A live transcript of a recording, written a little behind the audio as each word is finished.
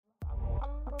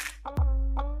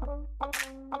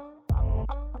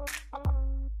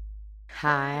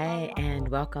Hi, and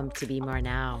welcome to Be More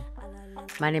Now.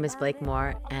 My name is Blake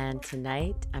Moore, and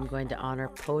tonight I'm going to honor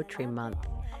Poetry Month.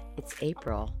 It's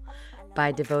April,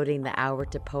 by devoting the hour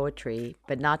to poetry,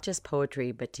 but not just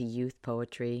poetry, but to youth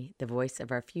poetry, the voice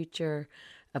of our future,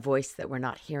 a voice that we're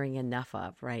not hearing enough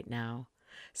of right now.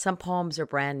 Some poems are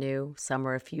brand new, some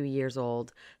are a few years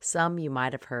old, some you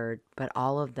might have heard, but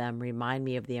all of them remind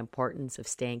me of the importance of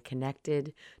staying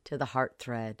connected to the heart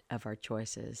thread of our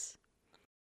choices.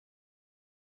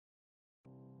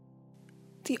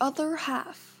 The other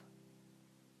half.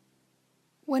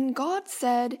 When God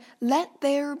said, "Let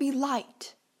there be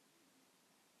light,"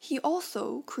 He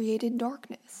also created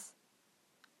darkness.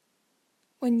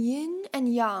 When yin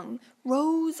and yang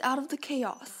rose out of the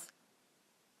chaos,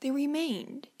 they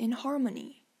remained in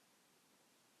harmony.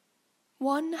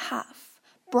 One half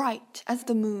bright as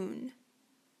the moon,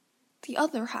 the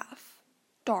other half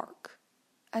dark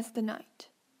as the night.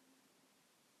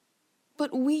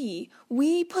 But we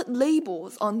put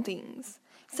labels on things,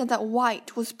 said that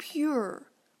white was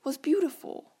pure, was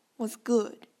beautiful, was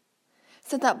good,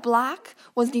 said that black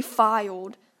was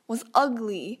defiled, was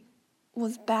ugly,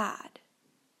 was bad.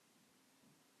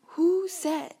 Who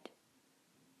said?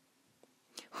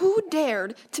 Who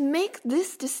dared to make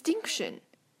this distinction,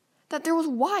 that there was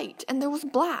white and there was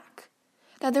black,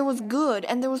 that there was good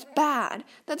and there was bad,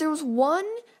 that there was one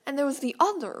and there was the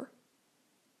other,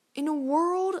 in a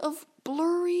world of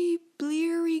blurry,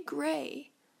 bleary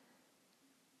gray,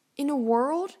 in a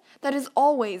world that is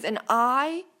always an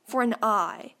eye for an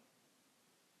eye,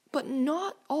 but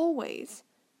not always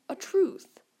a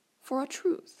truth for a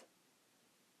truth?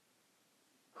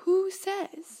 Who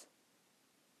says?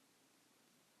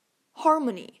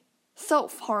 Harmony,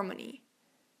 self-harmony,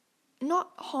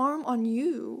 not harm on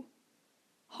you,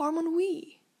 harm on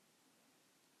we.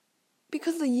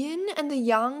 Because the yin and the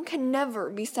yang can never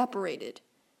be separated,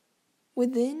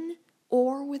 within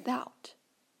or without.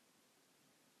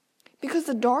 Because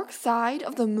the dark side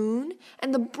of the moon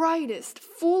and the brightest,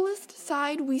 fullest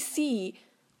side we see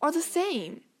are the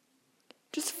same,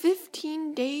 just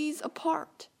 15 days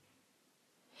apart.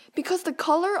 Because the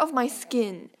color of my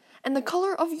skin and the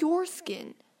color of your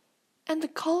skin and the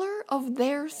color of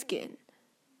their skin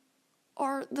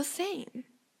are the same.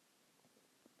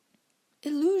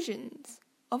 Illusions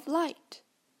of light.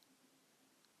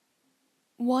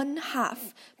 One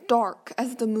half dark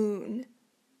as the moon,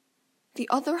 the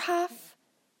other half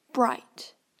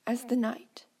bright as the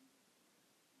night.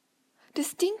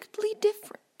 Distinctly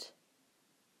different,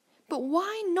 but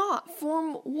why not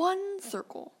form one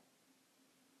circle?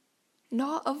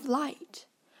 Not of light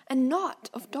and not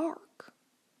of dark,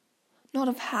 not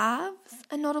of halves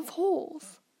and not of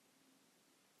wholes,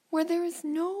 where there is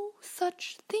no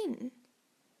such thing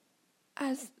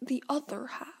as the other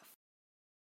half.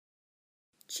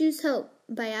 Choose Hope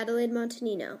by Adelaide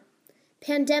Montanino.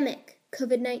 Pandemic,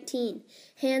 COVID-19,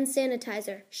 hand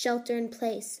sanitizer, shelter in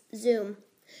place, Zoom.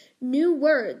 New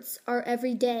words are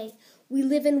every day. We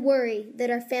live in worry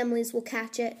that our families will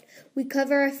catch it. We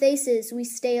cover our faces, we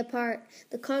stay apart.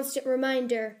 The constant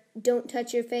reminder, don't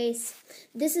touch your face.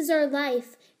 This is our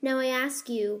life. Now I ask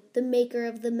you, the maker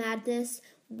of the madness,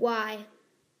 why?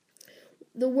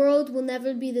 The world will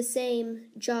never be the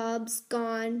same. Jobs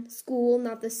gone, school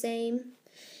not the same.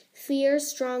 Fear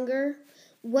stronger.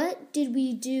 What did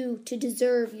we do to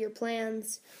deserve your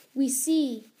plans? We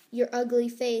see your ugly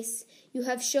face. You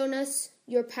have shown us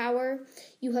your power.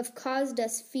 You have caused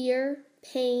us fear,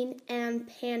 pain, and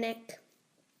panic.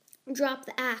 Drop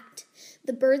the act.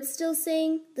 The birds still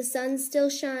sing, the sun still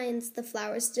shines, the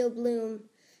flowers still bloom,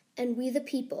 and we the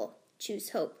people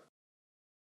choose hope.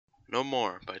 No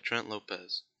More by Trent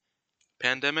Lopez.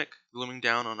 Pandemic glooming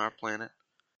down on our planet.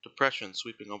 Depression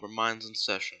sweeping over minds in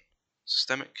session.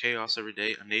 Systemic chaos every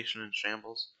day, a nation in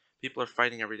shambles. People are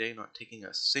fighting every day, not taking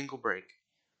a single break.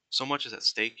 So much is at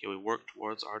stake, yet we work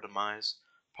towards our demise.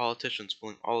 Politicians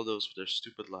fooling all of those with their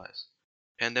stupid lies.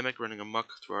 Pandemic running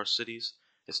amok through our cities.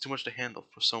 It's too much to handle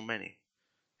for so many.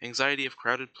 Anxiety of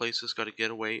crowded places, gotta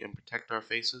get away and protect our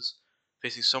faces.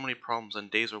 Facing so many problems and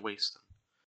days are wasting.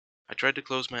 I tried to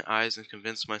close my eyes and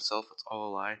convince myself it's all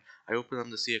a lie. I opened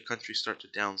them to see a country start to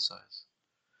downsize.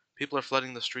 People are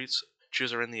flooding the streets,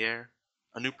 cheers are in the air.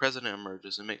 A new president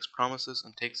emerges and makes promises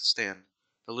and takes a stand.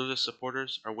 The loser's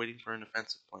supporters are waiting for an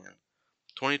offensive plan.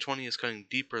 2020 is cutting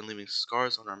deeper and leaving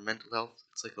scars on our mental health.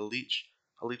 It's like a leech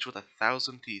with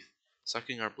 1,000 teeth,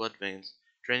 sucking our blood veins,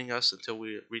 draining us until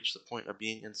we reach the point of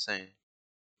being insane.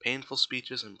 Painful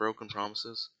speeches and broken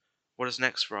promises. What is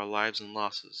next for our lives and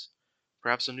losses?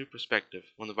 Perhaps a new perspective.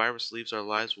 When the virus leaves our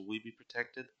lives, will we be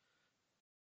protected?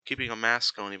 Keeping a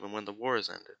mask on even when the war is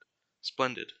ended.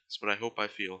 Splendid is what I hope I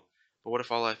feel. But what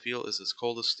if all I feel is as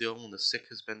cold as steel when the sick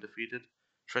has been defeated,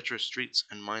 treacherous streets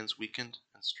and minds weakened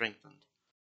and strengthened?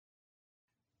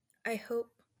 I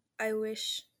hope, I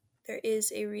wish, there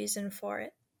is a reason for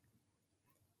it.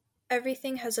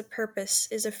 Everything has a purpose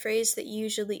is a phrase that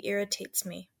usually irritates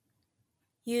me,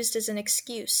 used as an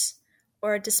excuse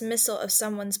or a dismissal of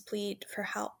someone's plea for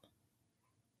help.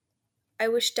 I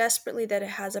wish desperately that it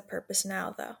has a purpose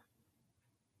now, though.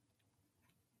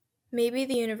 Maybe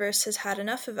the universe has had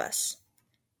enough of us.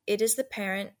 It is the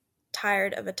parent,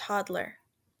 tired of a toddler.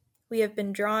 We have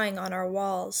been drawing on our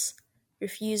walls,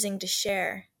 refusing to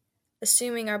share,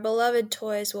 assuming our beloved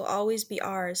toys will always be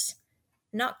ours,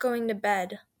 not going to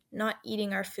bed, not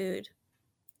eating our food,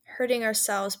 hurting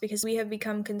ourselves because we have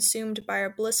become consumed by our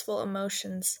blissful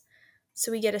emotions,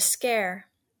 so we get a scare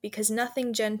because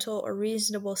nothing gentle or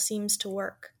reasonable seems to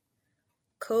work.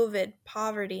 COVID,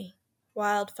 poverty,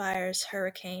 wildfires,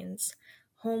 hurricanes,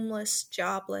 homeless,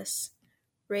 jobless,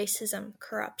 racism,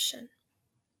 corruption.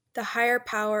 The higher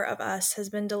power of us has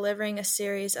been delivering a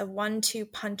series of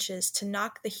 1-2 punches to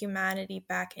knock the humanity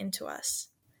back into us.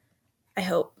 I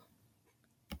hope.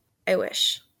 I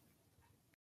wish.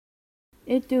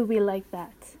 It do be like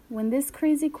that. When this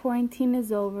crazy quarantine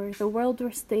is over, the world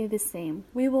will stay the same.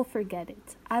 We will forget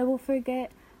it. I will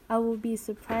forget. I will be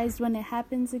surprised when it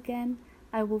happens again.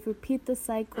 I will repeat the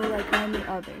cycle like many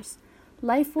others.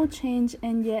 Life will change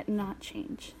and yet not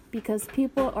change, because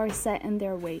people are set in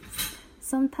their ways.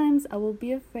 Sometimes I will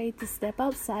be afraid to step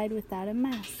outside without a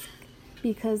mask,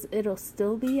 because it'll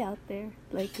still be out there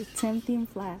like a tempting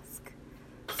flask.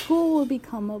 School will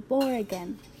become a bore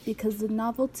again, because the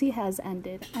novelty has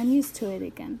ended. I'm used to it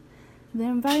again. The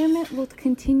environment will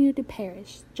continue to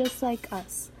perish, just like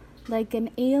us. Like an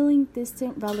ailing,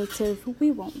 distant relative,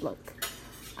 we won't look.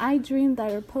 I dream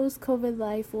that our post-COVID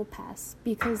life will pass,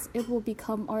 because it will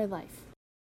become our life.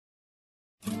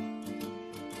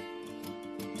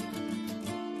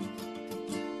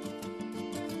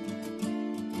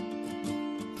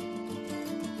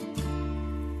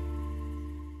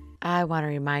 I want to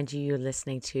remind you, you're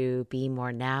listening to Be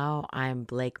More Now. I'm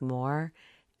Blake Moore,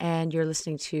 and you're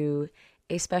listening to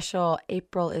a special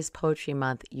April is Poetry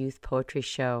Month youth poetry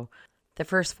show. The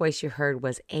first voice you heard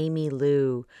was Amy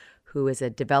Liu, who is a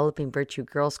Developing Virtue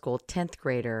Girls School 10th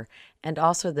grader and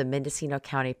also the Mendocino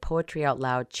County Poetry Out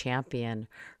Loud champion.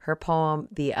 Her poem,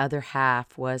 The Other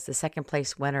Half, was the second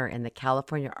place winner in the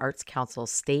California Arts Council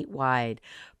statewide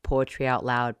Poetry Out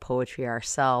Loud, Poetry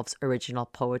Ourselves original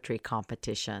poetry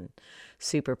competition.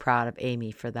 Super proud of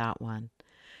Amy for that one.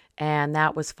 And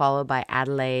that was followed by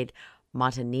Adelaide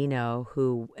Montanino,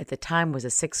 who at the time was a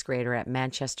 6th grader at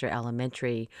Manchester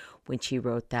Elementary when she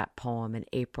wrote that poem in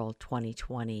April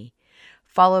 2020.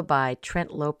 Followed by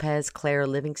Trent Lopez, Claire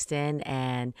Livingston,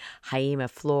 and Haima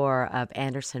Floor of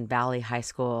Anderson Valley High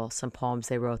School, some poems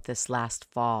they wrote this last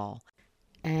fall.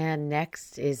 And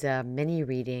next is a mini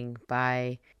reading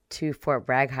by 2 Fort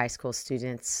Bragg High School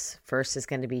students. First is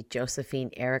going to be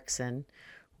Josephine Erickson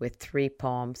with 3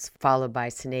 poems, followed by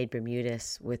Sinead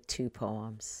Bermudez with 2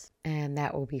 poems. And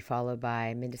that will be followed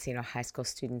by Mendocino High School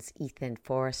students Ethan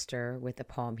Forrester with a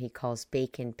poem he calls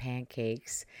Bacon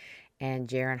Pancakes, and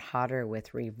Jaron Hodder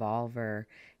with Revolver.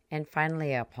 And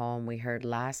finally, a poem we heard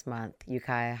last month,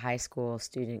 Ukiah High School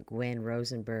student Gwen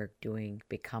Rosenberg doing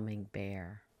Becoming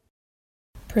Bear.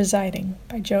 Presiding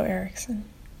by Joe Erickson.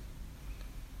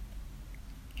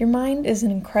 Your mind is an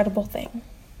incredible thing,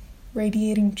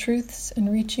 radiating truths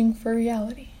and reaching for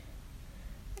reality.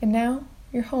 And now,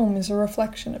 your home is a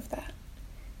reflection of that.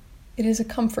 It is a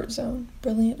comfort zone,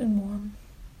 brilliant and warm.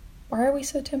 Why are we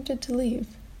so tempted to leave?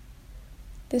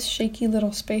 This shaky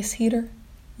little space heater,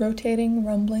 rotating,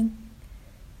 rumbling,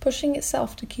 pushing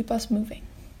itself to keep us moving,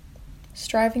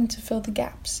 striving to fill the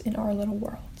gaps in our little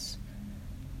worlds.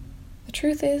 The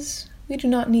truth is, we do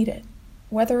not need it.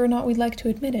 Whether or not we'd like to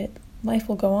admit it, life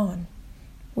will go on,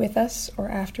 with us or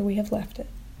after we have left it.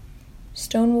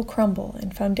 Stone will crumble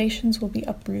and foundations will be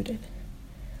uprooted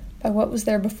by what was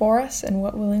there before us and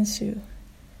what will ensue.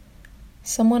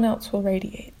 Someone else will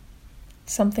radiate.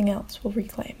 Something else will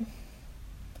reclaim.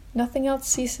 Nothing else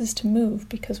ceases to move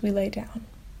because we lay down.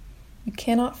 You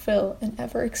cannot fill an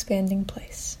ever-expanding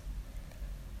place.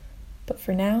 But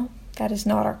for now, that is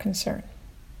not our concern.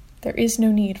 There is no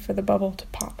need for the bubble to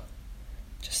pop.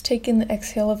 Just take in the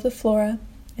exhale of the flora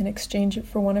and exchange it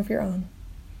for one of your own.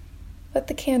 Let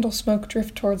the candle smoke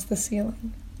drift towards the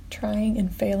ceiling, trying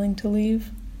and failing to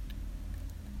leave.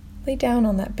 Lay down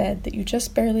on that bed that you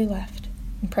just barely left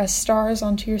and press stars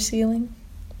onto your ceiling.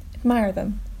 Admire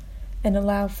them and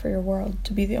allow for your world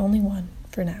to be the only one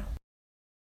for now.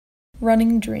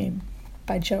 Running Dream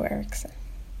by Joe Erickson.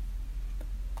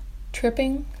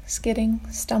 tripping, skidding,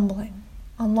 stumbling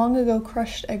on long ago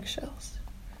crushed eggshells.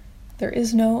 There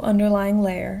is no underlying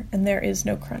layer, and there is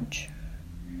no crunch.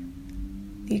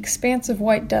 The expanse of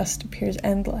white dust appears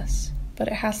endless, but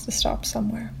it has to stop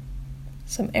somewhere.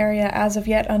 Some area as of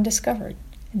yet undiscovered,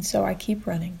 and so I keep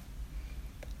running.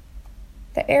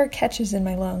 The air catches in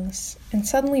my lungs, and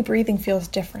suddenly breathing feels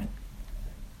different.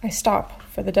 I stop,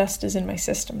 for the dust is in my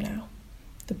system now.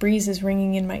 The breeze is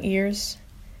ringing in my ears.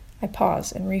 I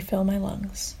pause and refill my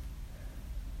lungs.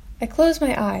 I close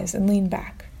my eyes and lean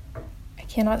back. I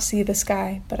cannot see the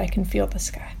sky, but I can feel the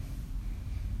sky.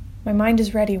 My mind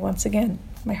is ready once again,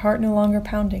 my heart no longer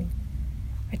pounding.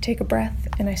 I take a breath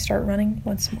and I start running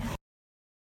once more.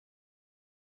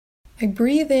 I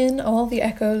breathe in all the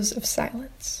echoes of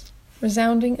silence,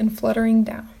 resounding and fluttering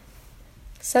down,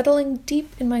 settling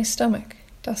deep in my stomach,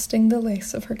 dusting the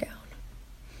lace of her gown.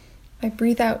 I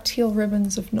breathe out teal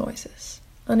ribbons of noises,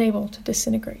 unable to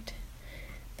disintegrate.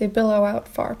 They billow out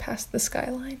far past the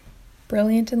skyline.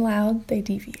 Brilliant and loud, they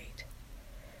deviate.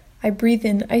 I breathe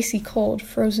in icy cold,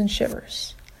 frozen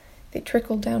shivers. They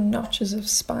trickle down notches of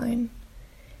spine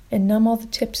and numb all the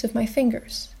tips of my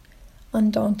fingers,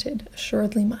 undaunted,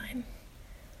 assuredly mine.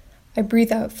 I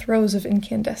breathe out throes of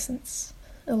incandescence,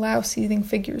 allow seething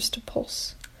figures to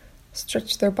pulse,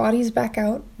 stretch their bodies back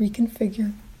out,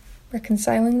 reconfigure,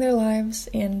 reconciling their lives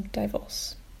and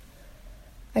divulse.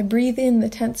 I breathe in the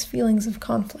tense feelings of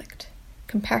conflict,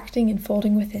 compacting and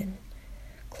folding within,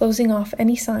 closing off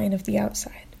any sign of the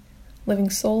outside, living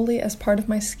solely as part of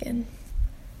my skin.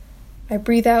 I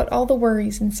breathe out all the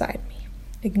worries inside me,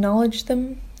 acknowledge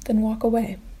them, then walk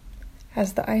away.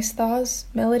 As the ice thaws,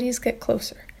 melodies get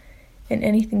closer, and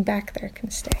anything back there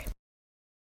can stay.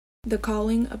 The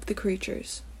Calling of the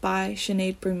Creatures by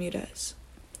Sinead Bermudez.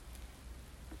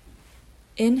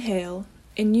 Inhale,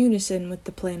 in unison with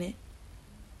the planet,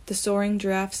 the soaring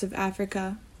giraffes of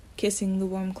Africa, kissing the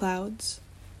warm clouds,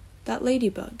 that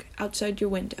ladybug outside your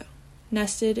window,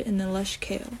 nested in the lush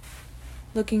kale,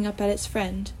 looking up at its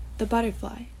friend, the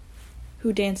butterfly,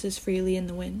 who dances freely in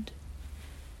the wind.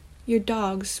 Your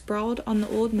dog sprawled on the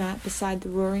old mat beside the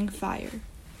roaring fire,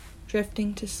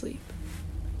 drifting to sleep.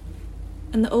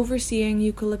 And the overseeing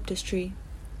eucalyptus tree,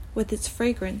 with its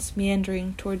fragrance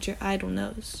meandering towards your idle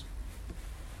nose.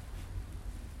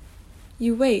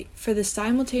 You wait for the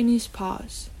simultaneous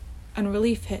pause, and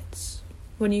relief hits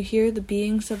when you hear the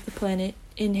beings of the planet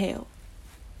inhale,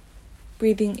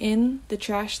 breathing in the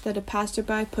trash that a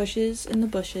passerby pushes in the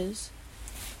bushes,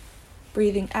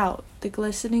 breathing out the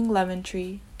glistening lemon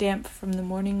tree damp from the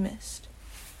morning mist.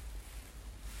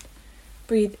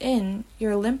 Breathe in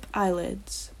your limp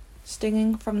eyelids,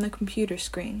 stinging from the computer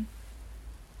screen.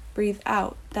 Breathe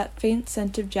out that faint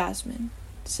scent of jasmine,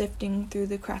 sifting through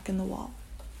the crack in the wall.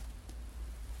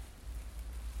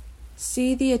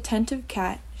 See the attentive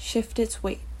cat shift its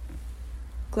weight,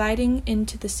 gliding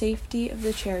into the safety of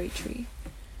the cherry tree,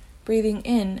 breathing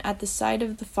in at the side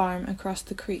of the farm across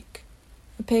the creek,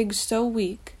 a pig so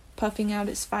weak, puffing out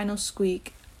its final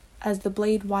squeak as the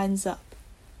blade winds up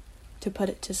to put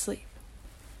it to sleep,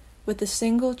 with a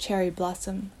single cherry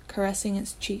blossom caressing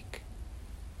its cheek.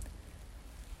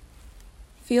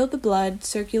 Feel the blood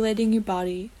circulating your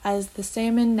body as the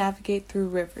salmon navigate through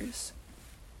rivers.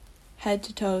 Head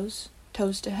to toes,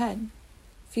 toes to head.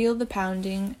 Feel the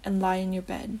pounding and lie in your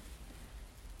bed.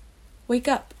 Wake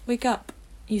up,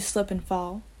 you slip and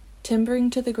fall, timbering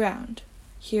to the ground,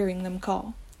 hearing them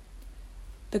call.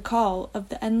 The call of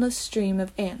the endless stream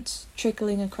of ants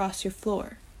trickling across your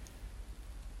floor.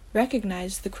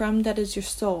 Recognize the crumb that is your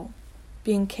soul,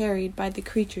 being carried by the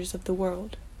creatures of the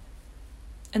world.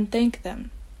 And thank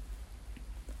them.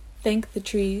 Thank the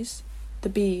trees, the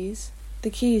bees, the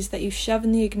keys that you shove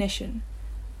in the ignition,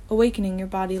 awakening your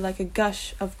body like a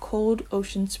gush of cold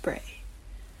ocean spray.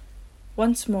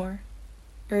 Once more,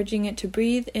 urging it to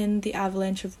breathe in the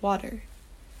avalanche of water,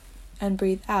 and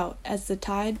breathe out as the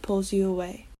tide pulls you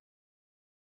away.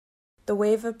 The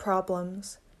Wave of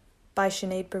Problems by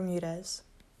Sinead Bermudez.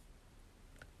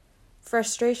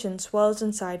 Frustration swells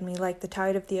inside me like the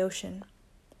tide of the ocean.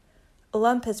 A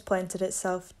lump has planted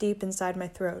itself deep inside my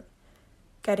throat,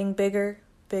 getting bigger,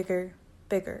 bigger,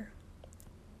 bigger.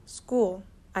 School,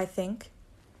 I think.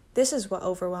 This is what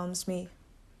overwhelms me.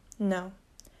 No,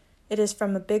 it is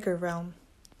from a bigger realm.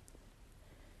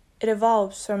 It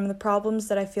evolves from the problems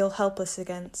that I feel helpless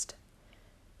against.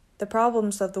 The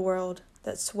problems of the world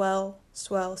that swell,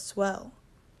 swell, swell.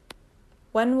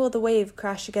 When will the wave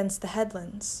crash against the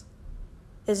headlands?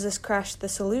 Is this crash the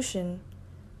solution,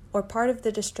 or part of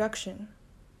the destruction?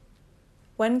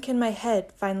 When can my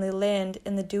head finally land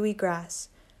in the dewy grass,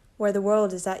 where the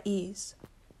world is at ease?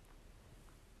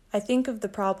 I think of the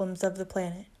problems of the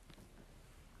planet.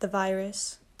 The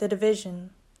virus, the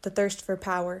division, the thirst for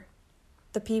power,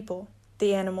 the people,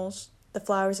 the animals, the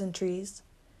flowers and trees,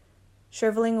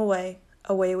 shriveling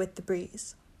away with the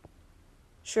breeze.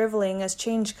 Shriveling as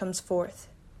change comes forth.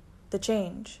 The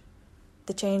change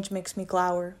makes me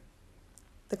glower.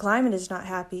 The climate is not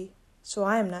happy, so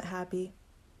I am not happy.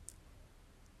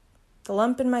 The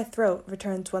lump in my throat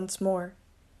returns once more,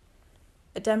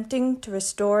 attempting to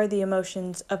restore the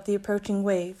emotions of the approaching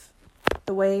wave.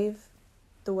 The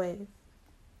wave.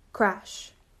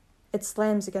 Crash. It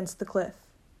slams against the cliff.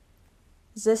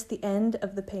 Is this the end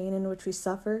of the pain in which we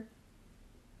suffer,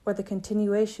 or the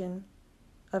continuation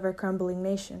of our crumbling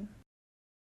nation?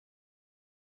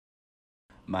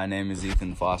 My name is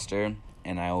Ethan Foster,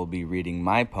 and I will be reading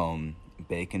my poem,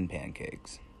 Bacon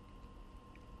Pancakes.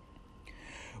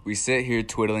 We sit here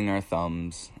twiddling our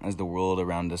thumbs as the world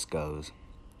around us goes.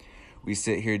 We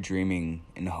sit here dreaming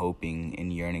and hoping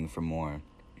and yearning for more.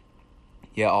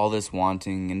 Yet all this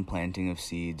wanting and planting of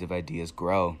seeds of ideas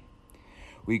grow.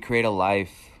 We create a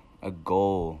life, a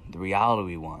goal, the reality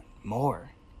we want,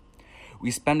 more. We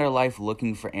spend our life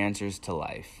looking for answers to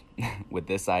life. With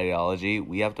this ideology,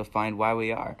 we have to find why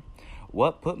we are.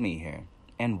 What put me here?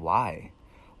 And why?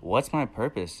 What's my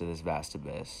purpose to this vast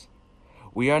abyss?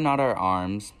 We are not our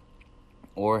arms,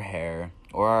 or hair,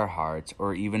 or our hearts,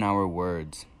 or even our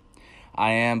words.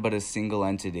 I am but a single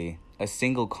entity, a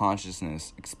single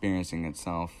consciousness experiencing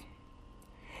itself.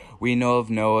 We know of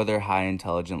no other high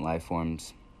intelligent life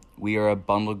forms. We are a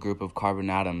bundled group of carbon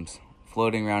atoms,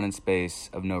 floating around in space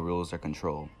of no rules or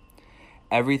control.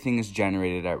 Everything is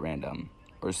generated at random,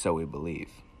 or so we believe.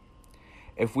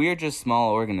 If we are just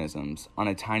small organisms on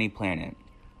a tiny planet,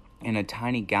 in a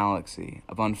tiny galaxy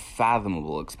of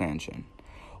unfathomable expansion,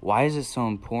 why is it so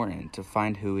important to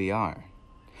find who we are?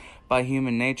 By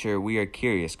human nature, we are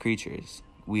curious creatures.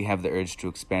 We have the urge to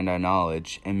expand our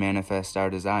knowledge and manifest our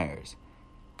desires.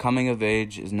 Coming of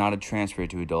age is not a transfer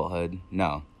to adulthood,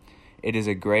 no. It is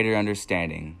a greater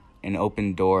understanding, an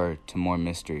open door to more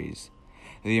mysteries.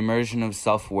 The immersion of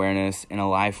self-awareness in a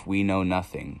life we know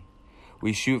nothing.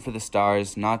 We shoot for the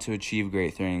stars not to achieve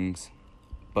great things,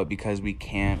 but because we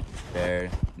can't bear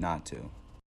not to.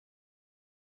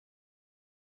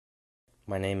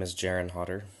 My name is Jaron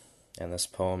Hodder, and this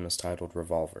poem is titled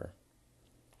Revolver.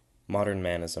 Modern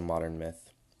man is a modern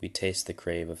myth. We taste the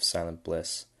crave of silent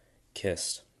bliss,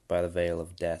 kissed by the veil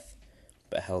of death,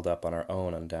 but held up on our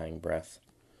own undying breath.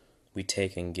 We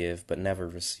take and give, but never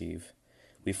receive.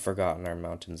 We've forgotten our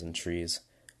mountains and trees,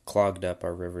 clogged up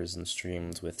our rivers and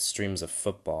streams with streams of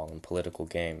football and political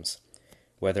games,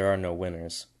 where there are no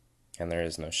winners, and there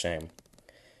is no shame,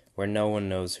 where no one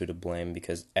knows who to blame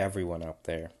because everyone out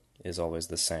there is always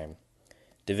the same.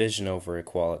 Division over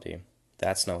equality,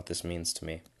 that's not what this means to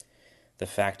me. The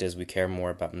fact is we care more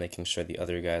about making sure the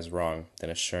other guy's wrong than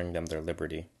assuring them their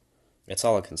liberty. It's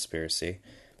all a conspiracy,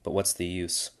 but what's the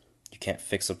use? You can't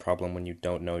fix a problem when you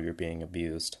don't know you're being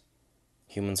abused.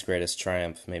 Humans' greatest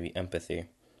triumph may be empathy.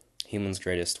 Humans'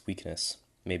 greatest weakness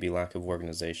may be lack of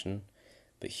organization,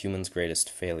 but humans' greatest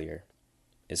failure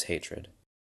is hatred.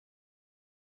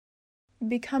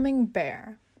 Becoming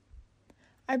bare.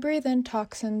 I breathe in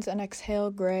toxins and exhale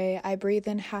gray. I breathe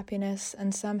in happiness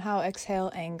and somehow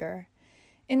exhale anger.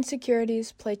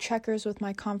 Insecurities play checkers with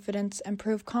my confidence and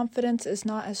prove confidence is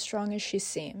not as strong as she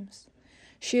seems.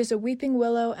 She is a weeping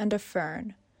willow and a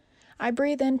fern. I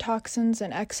breathe in toxins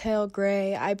and exhale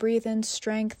gray. I breathe in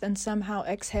strength and somehow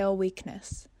exhale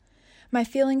weakness. My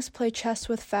feelings play chess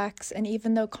with facts, and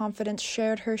even though confidence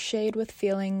shared her shade with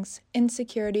feelings,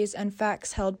 insecurities and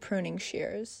facts held pruning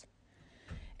shears.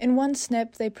 In one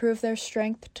snip, they prove their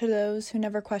strength to those who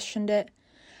never questioned it.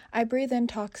 I breathe in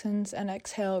toxins and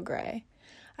exhale gray.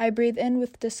 I breathe in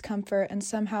with discomfort and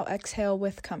somehow exhale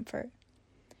with comfort.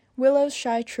 Willow's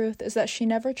shy truth is that she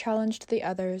never challenged the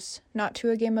others, not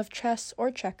to a game of chess or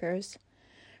checkers.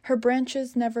 Her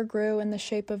branches never grew in the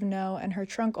shape of no, and her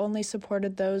trunk only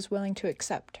supported those willing to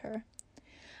accept her.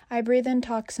 I breathe in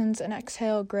toxins and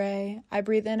exhale gray. I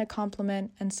breathe in a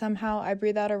compliment, and somehow I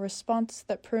breathe out a response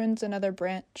that prunes another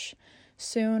branch.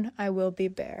 Soon I will be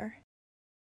bare.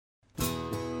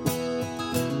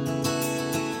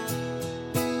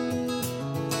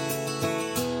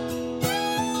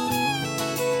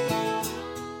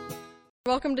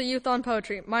 Welcome to Youth on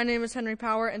Poetry. My name is Henry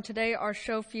Power, and today our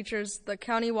show features the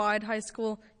countywide high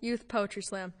school youth poetry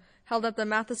slam, held at the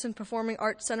Matheson Performing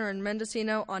Arts Center in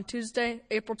Mendocino on Tuesday,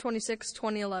 April 26,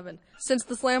 2011. Since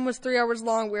the slam was 3 hours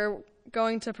long, we're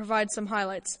going to provide some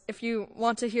highlights. If you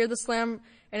want to hear the slam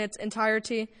in its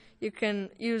entirety, you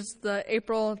can use the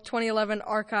April 2011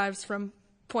 archives from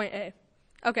Point A.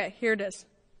 Okay, here it is.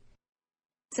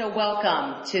 So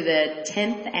welcome to the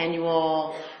 10th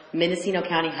annual Mendocino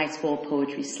County High School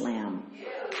Poetry Slam.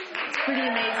 It's pretty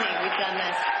amazing. We've done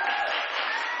this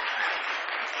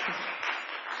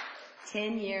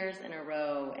 10 years in a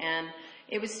row. And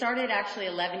it was started actually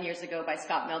 11 years ago by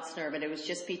Scott Meltzner, but it was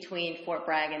just between Fort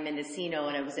Bragg and Mendocino,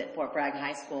 and it was at Fort Bragg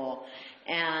High School.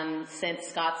 And since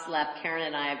Scott's left, Karen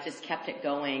and I have just kept it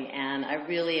going, and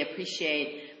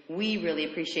we really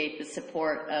appreciate the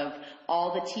support of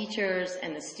all the teachers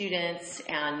and the students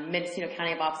and Mendocino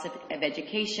County Office of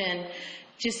Education,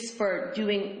 just for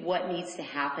doing what needs to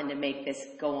happen to make this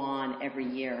go on every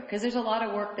year. Because there's a lot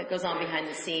of work that goes on behind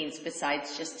the scenes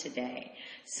besides just today.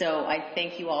 So I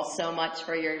thank you all so much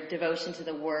for your devotion to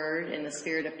the word and the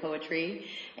spirit of poetry.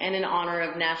 And in honor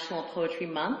of National Poetry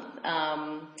Month,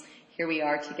 here we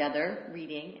are together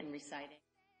reading and reciting.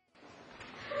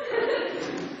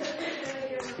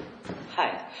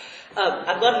 Hi.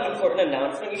 I've got an important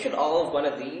announcement. You should all have one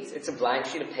of these. It's a blank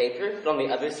sheet of paper, but on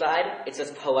the other side, it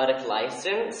says poetic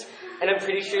license. And I'm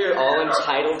pretty sure you're all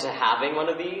entitled to having one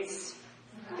of these.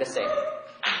 Just saying.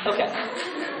 Okay.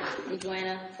 I'm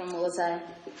Joanna from Willisai.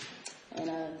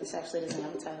 And this actually doesn't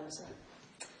have a title, so.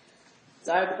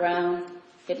 Dark brown,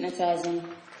 hypnotizing,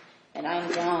 and I am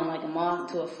drawn like a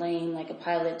moth to a flame, like a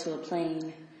pilot to a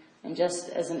plane. And just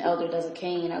as an elder does a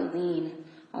cane, I lean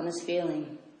on this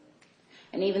feeling.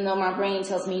 And even though my brain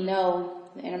tells me no,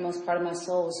 the innermost part of my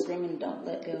soul is screaming, don't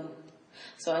let go.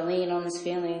 So I lean on this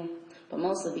feeling, but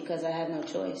mostly because I have no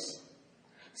choice.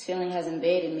 This feeling has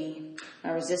invaded me.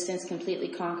 My resistance completely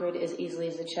conquered as easily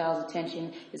as a child's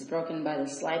attention is broken by the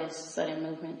slightest sudden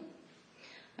movement.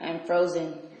 I am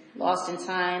frozen, lost in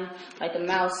time, like a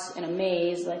mouse in a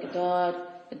maze, like a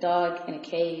dog in a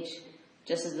cage,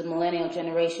 just as the millennial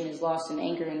generation is lost in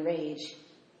anger and rage.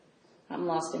 I'm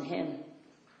lost in him.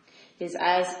 His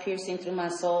eyes piercing through my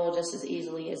soul just as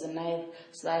easily as a knife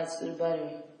slides through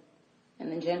butter.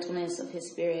 And the gentleness of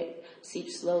his spirit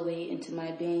seeps slowly into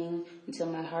my being until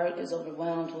my heart is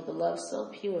overwhelmed with a love so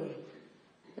pure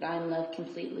that I am left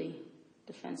completely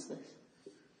defenseless.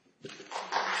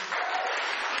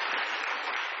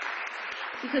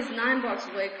 Because 9 blocks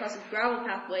away, across a gravel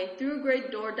pathway, through a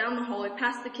great door, down the hallway,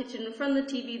 past the kitchen, in front of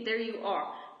the TV, there you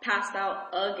are, passed out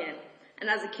again. And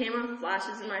as the camera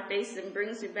flashes in my face and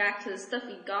brings me back to the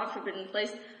stuffy, God-forbidden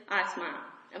place, I smile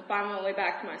and find my way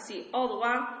back to my seat. All the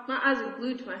while, my eyes are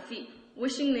glued to my feet,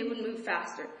 wishing they would move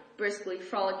faster, briskly,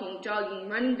 frolicking, jogging,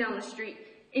 running down the street.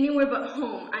 Anywhere but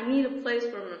home, I need a place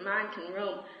where my mind can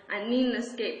roam. I need an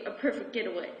escape, a perfect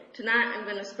getaway. Tonight, I'm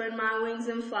going to spread my wings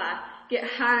and fly, get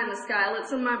high in the sky, let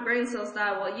some of my brain cells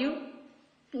die while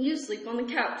you sleep on the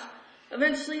couch.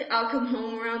 Eventually, I'll come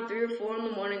home around 3 or 4 in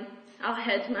the morning. I'll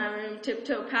head to my room,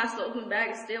 tiptoe past the open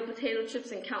bag of stale potato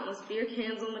chips and countless beer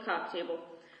cans on the coffee table.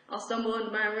 I'll stumble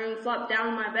into my room, flop down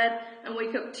in my bed, and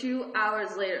wake up 2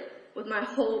 hours later with my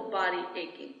whole body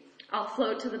aching. I'll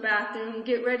float to the bathroom,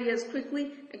 get ready as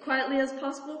quickly and quietly as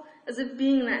possible, as if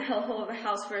being in that hellhole of a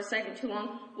house for a second too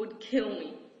long would kill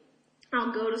me.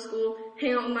 I'll go to school,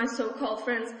 hang out with my so-called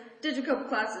friends, ditch a couple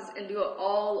classes, and do it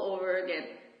all over again.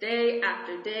 Day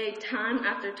after day, time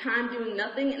after time, doing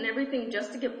nothing and everything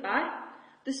just to get by.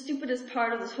 The stupidest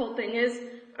part of this whole thing is,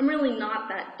 I'm really not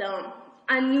that dumb.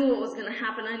 I knew what was going to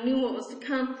happen. I knew what was to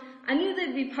come. I knew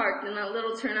they'd be parked in that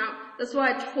little turnout. That's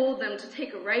why I told them to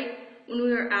take a right when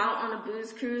we were out on a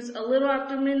booze cruise a little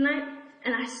after midnight.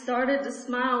 And I started to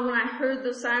smile when I heard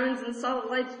those sirens and saw the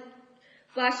lights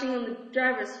flashing on the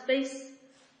driver's face.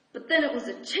 But then it was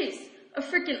a chase, a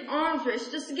freaking arms race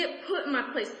just to get put in my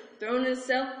place. Thrown in a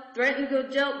cell, threatened to go to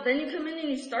jail, then you come in and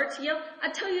you start to yell, I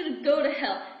tell you to go to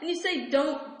hell, and you say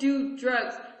don't do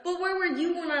drugs. But where were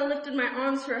you when I lifted my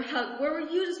arms for a hug? Where were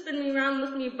you to spin me around and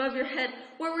lift me above your head?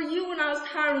 Where were you when I was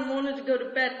tired and wanted to go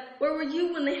to bed? Where were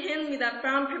you when they handed me that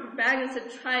brown paper bag and said,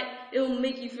 try it, it'll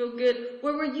make you feel good?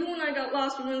 Where were you when I got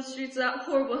lost within the streets of that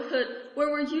horrible hood?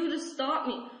 Where were you to stop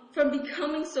me from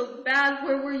becoming so bad?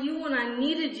 Where were you when I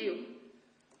needed you?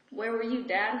 Where were you,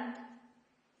 Dad?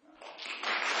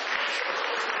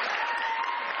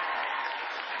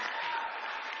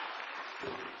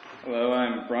 Hello,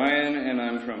 I'm Brian, and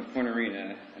I'm from Point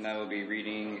Arena, and I will be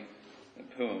reading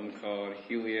a poem called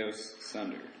Helios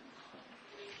Sunder.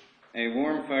 A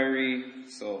warm, fiery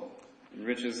soul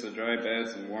enriches the dry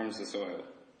beds and warms the soil.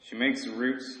 She makes the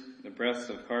roots, the breaths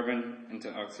of carbon,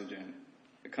 into oxygen,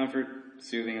 the comfort,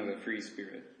 soothing of the free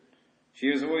spirit. She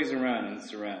is always around and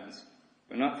surrounds,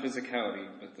 but not physicality,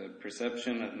 but the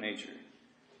perception of nature,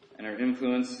 and her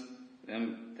influence, the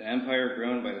empire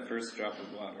grown by the first drop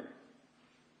of water.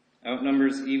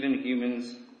 Outnumbers even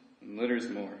humans and litters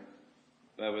more,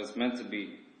 but was meant to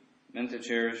be, meant to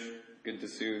cherish, good to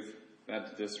soothe, bad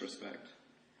to disrespect.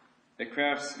 It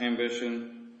crafts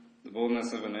ambition, the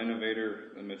boldness of an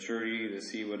innovator, the maturity to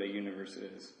see what a universe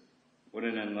is, what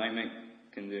an enlightenment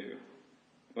can do,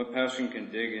 what passion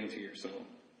can dig into your soul.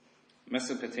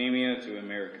 Mesopotamia to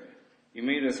America, you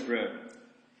made us grow.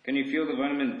 Can you feel the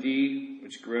vitamin D,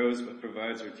 which grows but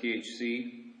provides our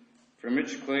THC? From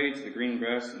rich clay to the green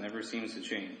grass, it never seems to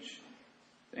change.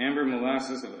 The amber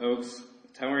molasses of oaks,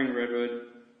 the towering redwood,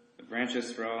 the branches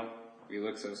straw, we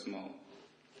look so small.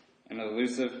 An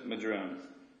elusive madrone.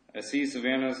 I see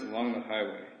savannas along the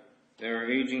highway. There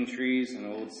are aging trees and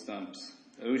old stumps.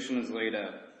 The ocean is laid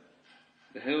out.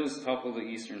 The hills topple the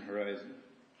eastern horizon.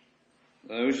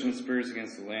 The ocean spurs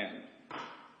against the land.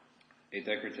 A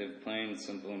decorative plain,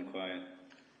 simple and quiet.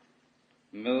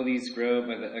 Melodies grow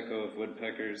by the echo of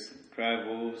woodpeckers, the cry of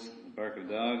wolves, the bark of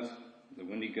dogs, the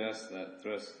windy gusts that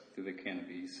thrust through the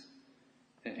canopies.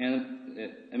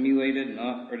 It emulated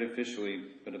not artificially,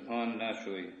 but upon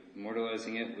naturally,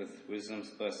 immortalizing it with wisdom's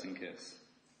blessing kiss.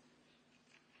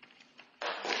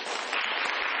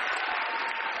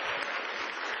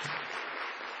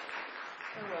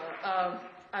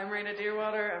 I'm Raina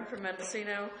Deerwater. I'm from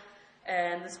Mendocino,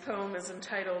 and this poem is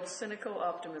entitled Cynical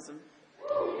Optimism.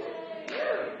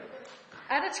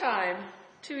 At a time,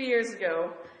 2 years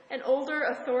ago, an older,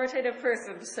 authoritative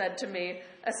person said to me,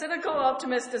 "A cynical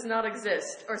optimist does not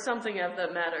exist," or something of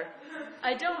that matter.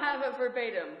 I don't have it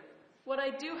verbatim. What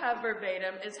I do have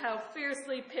verbatim is how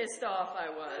fiercely pissed off I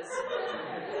was.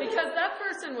 Because that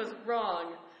person was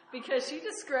wrong, because she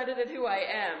discredited who I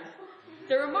am.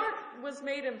 The remark was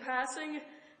made in passing,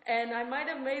 and I might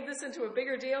have made this into a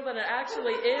bigger deal than it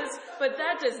actually is, but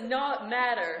that does not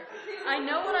matter. I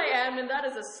know what I am, and that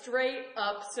is a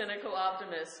straight-up cynical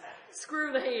optimist.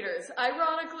 Screw the haters.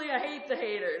 Ironically, I hate the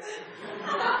haters.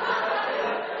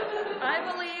 I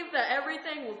believe that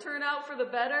everything will turn out for the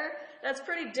better. That's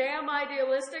pretty damn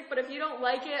idealistic, but if you don't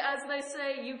like it, as they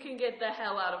say, you can get the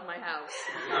hell out of my house.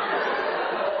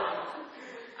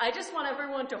 I just want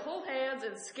everyone to hold hands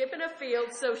and skip in a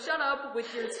field, so shut up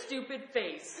with your stupid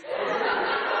face.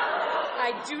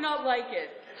 I do not like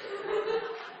it.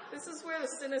 This is where the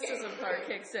cynicism part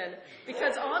kicks in.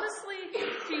 Because honestly,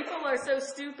 people are so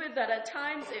stupid that at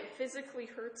times it physically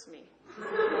hurts me.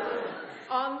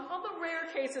 On the rare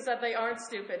cases that they aren't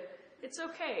stupid, it's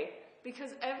okay.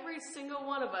 Because every single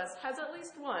one of us has at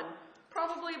least one,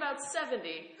 probably about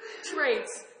 70,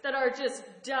 traits that are just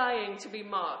dying to be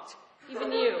mocked.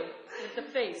 Even you, with the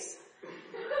face.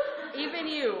 Even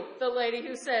you, the lady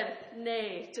who said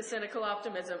nay to cynical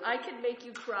optimism. I could make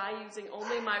you cry using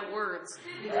only my words,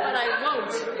 but I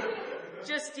won't.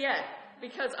 Just yet,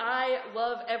 because I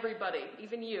love everybody,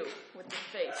 even you, with the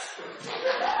face.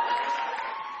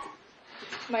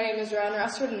 My name is Rowan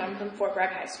Russard, and I'm from Fort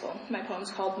Bragg High School. My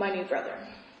poem's called My New Brother.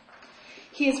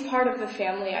 He is part of the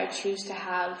family I choose to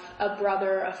have, a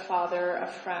brother, a father, a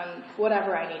friend,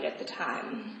 whatever I need at the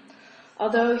time.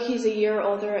 Although he's a year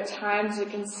older, at times it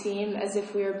can seem as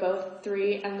if we are both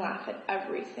 3 and laugh at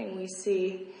everything we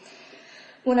see.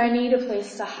 When I need a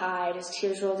place to hide, as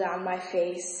tears roll down my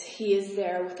face, he is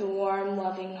there with a warm,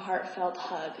 loving, heartfelt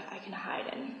hug I can hide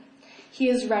in. He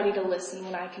is ready to listen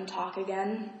when I can talk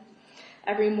again.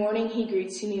 Every morning he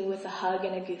greets me with a hug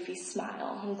and a goofy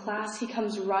smile. In class he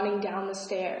comes running down the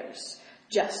stairs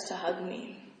just to hug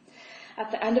me. At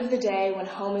the end of the day, when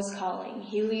home is calling,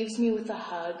 he leaves me with a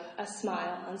hug, a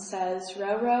smile, and says,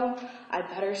 "Ro-Ro, I'd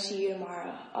better see you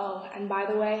tomorrow. Oh, and by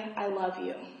the way, I love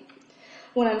you."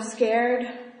 When I'm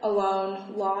scared,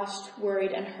 alone, lost,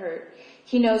 worried, and hurt,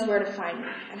 he knows where to find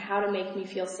me and how to make me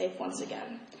feel safe once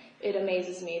again. It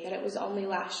amazes me that it was only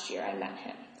last year I met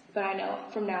him, but I know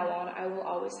from now on I will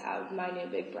always have my new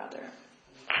big brother.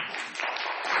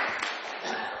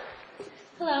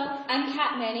 Hello, I'm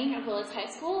Kat Manning of Willis High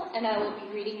School, and I will be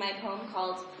reading my poem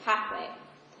called Pathway.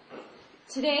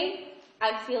 Today,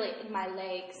 I feel it in my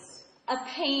legs, a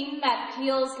pain that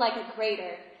feels like a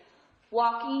grater.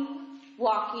 Walking,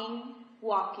 walking,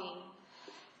 walking,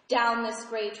 down this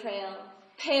gray trail,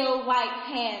 pale white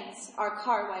hands are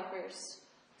car wipers.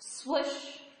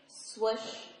 Swoosh,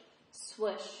 swoosh,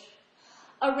 swoosh.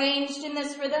 Arranged in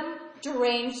this rhythm,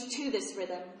 deranged to this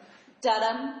rhythm.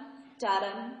 Da-dum,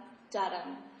 da-dum,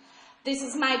 da-dum. This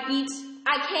is my beat.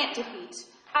 I can't defeat.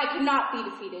 I cannot be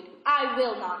defeated. I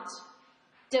will not.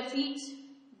 Defeat,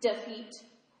 defeat,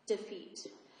 defeat.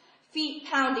 Feet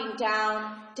pounding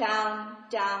down, down,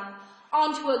 down,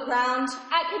 onto a ground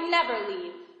I could never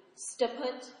leave.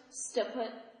 Staput,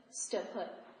 staput, staput,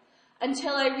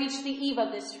 until I reach the eve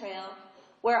of this trail,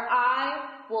 where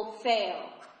I will fail.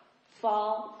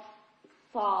 Fall,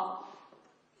 fall,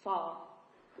 fall.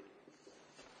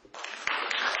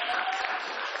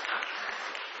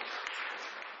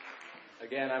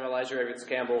 Again, I'm Elijah Ravitz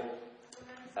Campbell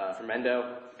from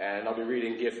Endo, and I'll be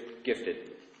reading Gifted.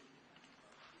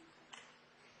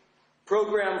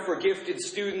 Program for gifted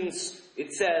students,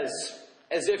 it says,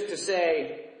 as if to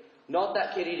say, not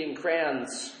that kid eating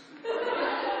crayons.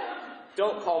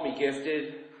 Don't call me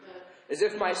gifted. As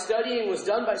if my studying was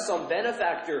done by some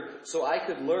benefactor so I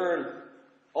could learn.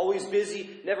 Always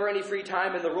busy, never any free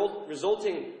time, and the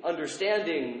resulting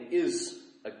understanding is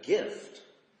a gift.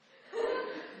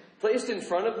 Placed in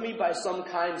front of me by some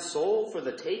kind soul for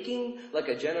the taking, like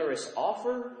a generous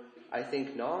offer? I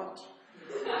think not.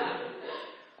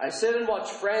 I sit and watch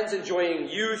friends enjoying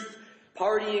youth,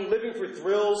 partying, living for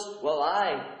thrills, while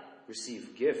I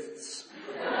receive gifts.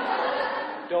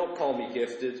 Don't call me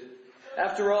gifted.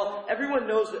 After all, everyone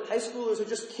knows that high schoolers are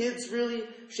just kids, really,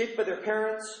 shaped by their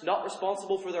parents, not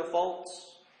responsible for their faults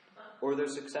or their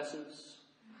successes.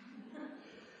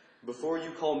 Before you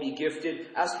call me gifted,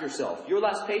 ask yourself, your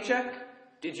last paycheck,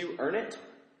 did you earn it?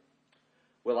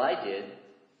 Well, I did,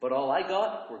 but all I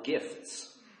got were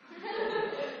gifts.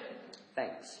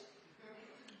 Thanks.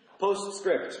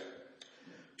 Postscript.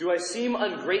 Do I seem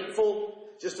ungrateful,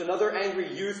 just another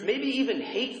angry youth, maybe even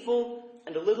hateful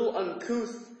and a little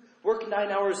uncouth? Work 9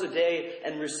 hours a day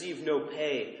and receive no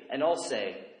pay, and I'll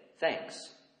say, thanks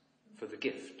for the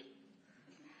gift.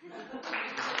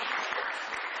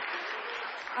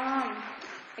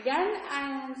 Again, I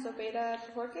am Sophia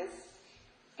Pavorkis,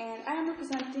 and I am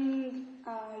representing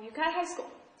Ukiah High School.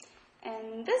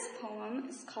 And this poem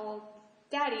is called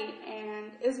Daddy,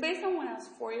 and it was based on when I was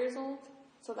 4 years old,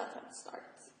 so that's how it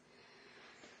starts.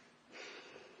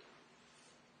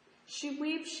 She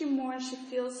weeps, she mourns, she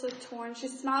feels so torn. She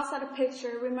smiles at a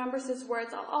picture, remembers his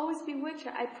words, I'll always be with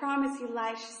her. I promise he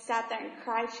lied. She sat there and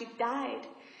cried. She died.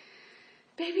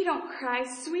 Baby, don't cry.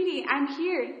 Sweetie, I'm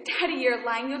here. Daddy, you're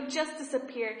lying. You'll just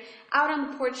disappear. Out on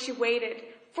the porch, she waited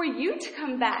for you to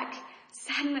come back.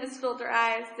 Sadness filled her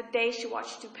eyes the day she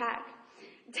watched you pack.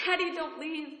 Daddy, don't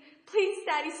leave. Please,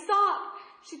 Daddy, stop.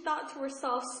 She thought to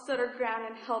herself, stood her ground,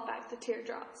 and held back the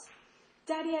teardrops.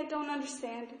 Daddy, I don't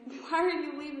understand. Why are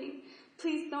you leaving?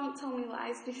 Please don't tell me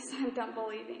lies because I'm done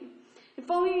believing. If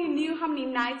only you knew how many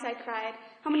nights I cried,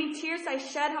 how many tears I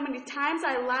shed, how many times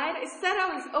I lied. I said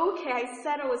I was okay. I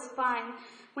said I was fine.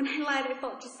 When I lied, I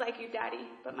felt just like you, Daddy,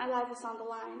 but my life was on the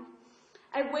line.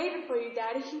 I waited for you,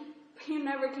 Daddy, but you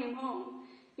never came home.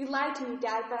 You lied to me,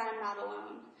 Dad, but I'm not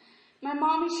alone. My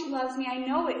mommy, she loves me. I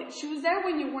know it. She was there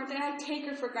when you weren't, and I take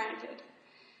her for granted.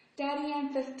 Daddy,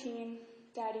 I'm 15.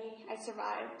 Daddy, I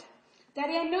survived.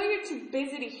 Daddy, I know you're too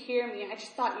busy to hear me. I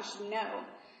just thought you should know.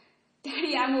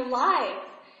 Daddy, I'm alive.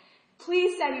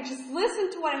 Please, Daddy, just listen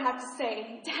to what I have to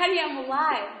say. Daddy, I'm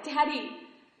alive. Daddy,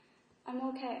 I'm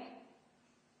okay.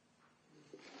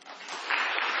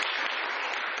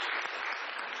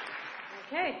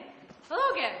 Okay.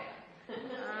 Hello again.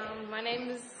 My name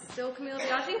is still Camille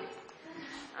Biaggi,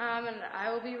 and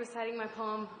I will be reciting my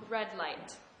poem, Red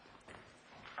Light.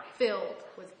 Filled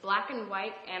with black and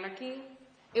white anarchy,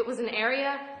 it was an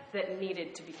area that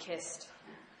needed to be kissed.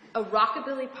 A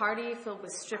rockabilly party filled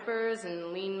with strippers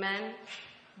and lean men,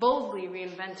 boldly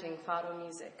reinventing fado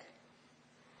music.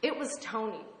 It was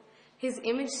Tony, his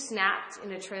image snapped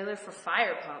in a trailer for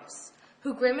Fire Pumps,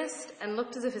 who grimaced and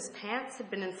looked as if his pants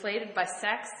had been inflated by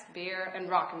sex, beer, and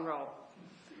rock and roll.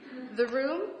 The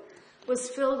room was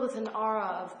filled with an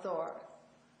aura of Thor,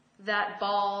 that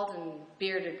bald and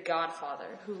bearded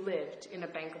godfather who lived in a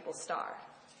bankable star.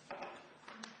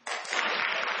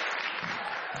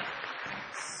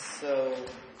 So,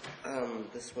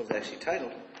 this one's actually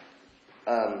titled,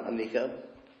 Amico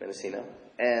Mendocino,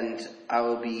 and I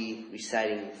will be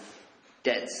reciting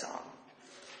Dead Song.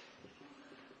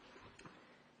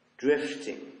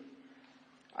 Drifting,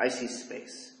 icy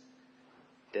space,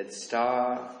 dead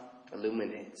star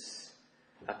illuminates,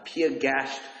 a pure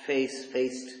gashed face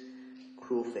faced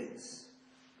cruel face.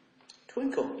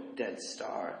 Twinkled, dead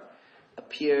star, a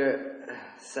pure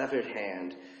severed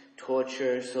hand,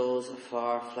 torture souls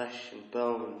afar, flesh and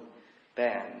bone,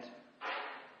 band.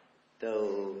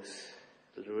 Those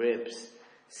ribs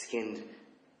skinned,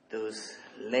 those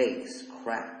legs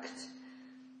cracked,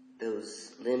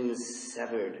 those limbs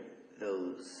severed,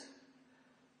 those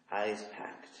eyes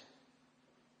packed.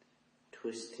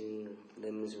 Twisting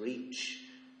limbs reach,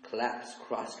 collapse,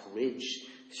 crossed ridge,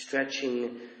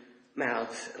 stretching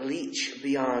mouth, leech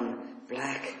beyond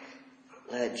black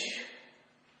ledge,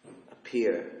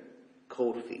 appear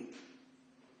cold feet.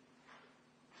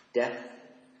 Death,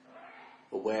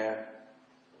 aware,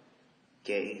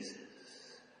 gazes.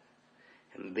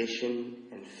 Ambition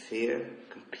and fear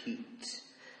compete.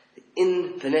 The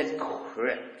infinite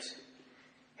crypt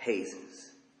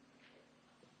hazes.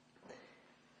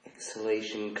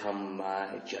 Exhalation come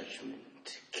my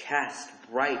judgment. Cast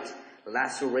bright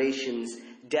lacerations,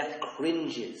 death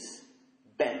cringes,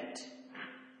 bent.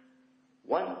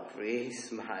 One free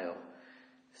smile,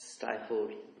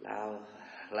 stifled loud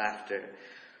laughter,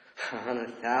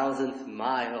 on 1,000th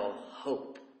mile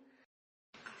hope.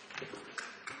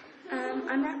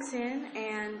 I'm Roxanne,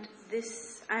 and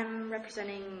I'm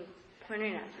representing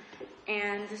Ponerina,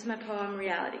 and this is my poem,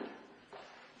 Reality.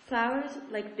 Flowers,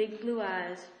 like big blue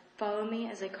eyes, follow me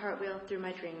as I cartwheel through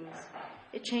my dreams.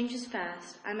 It changes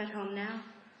fast. I'm at home now,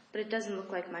 but it doesn't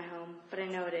look like my home, but I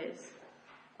know it is.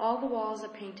 All the walls are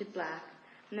painted black,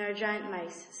 and there are giant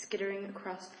mice skittering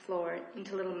across the floor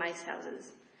into little mice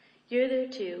houses. You're there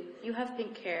too. You have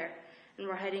pink hair, and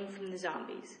we're hiding from the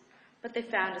zombies. But they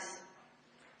found us.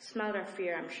 Smelled our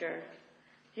fear, I'm sure.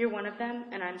 You're one of them,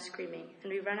 and I'm screaming,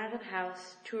 and we run out of the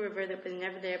house to a river that was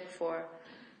never there before.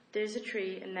 There's a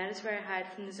tree, and that is where I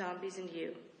hide from the zombies and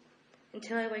you.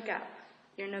 Until I wake up,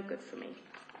 you're no good for me.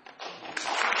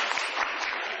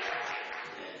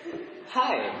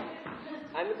 Hi,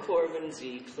 I'm Corbin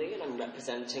Zeepley, and I'm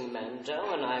representing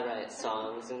Mendo, and I write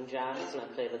songs and jazz, and I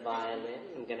play the violin.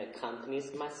 I'm going to accompany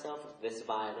myself with this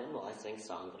violin while I sing a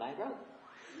song that I wrote.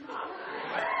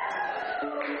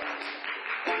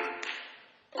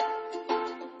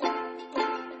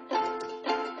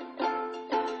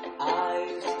 I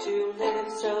used to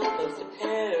live so close to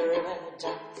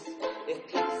paradise. If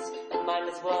peace of mind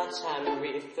is what I'm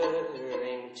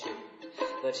referring to.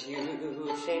 But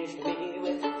you changed me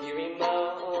with your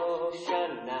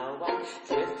emotion. Now I'm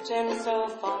drifting so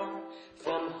far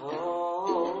from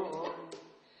home.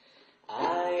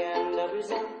 I am the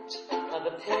result of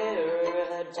a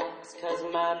paradox, 'cause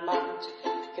my mind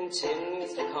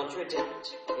continues to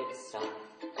contradict itself.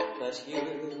 But you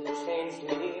changed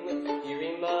me with your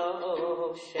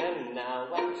emotion. Now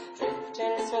I'm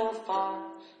drifting so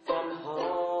far from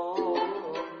home.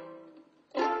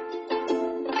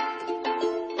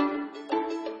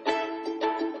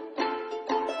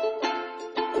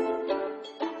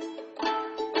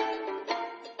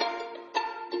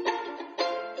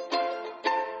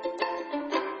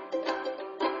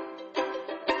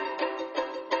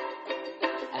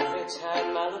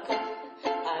 Time I look up,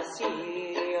 I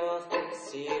see your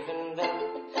face, even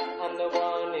though I'm the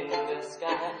one in the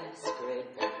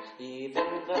skyscraper, even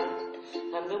though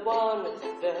I'm the one with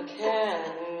the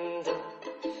candle.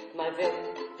 My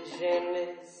vision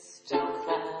is still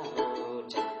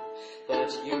cloudy,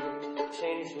 but you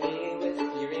changed me with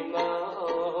your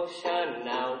emotion.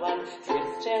 Now I'm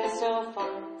drifting so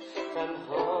far from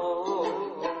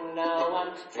home. Now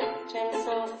I'm drifting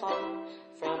so far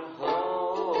from home.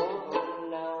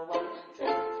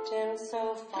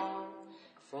 So far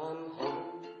from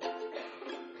home.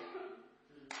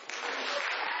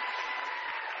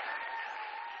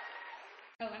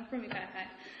 Oh, I'm from Ukai High,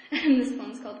 and this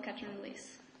poem's called Catch and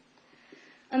Release.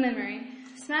 A memory.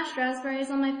 Smashed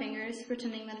raspberries on my fingers,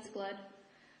 pretending that it's blood.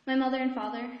 My mother and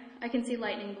father, I can see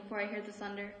lightning before I hear the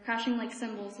thunder, crashing like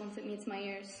cymbals once it meets my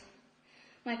ears.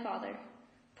 My father.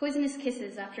 Poisonous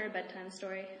kisses after a bedtime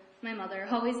story. My mother,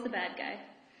 always the bad guy.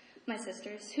 My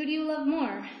sisters, who do you love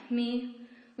more? Me,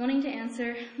 wanting to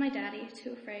answer, my daddy,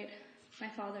 too afraid. My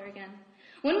father again.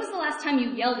 When was the last time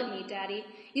you yelled at me, Daddy?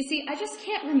 You see, I just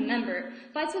can't remember.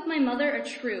 Fights with my mother are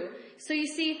true. So you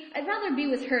see, I'd rather be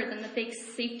with her than the fake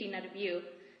safety net of you.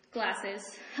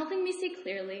 Glasses, helping me see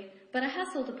clearly, but a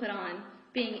hassle to put on,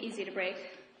 being easy to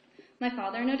break. My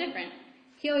father, no different.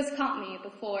 He always caught me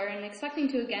before, and expecting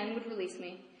to again would release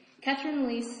me. Catch and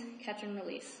release, catch and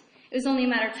release. It was only a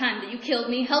matter of time that you killed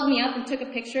me, held me up, and took a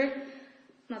picture.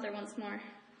 Mother once more.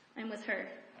 I'm with her,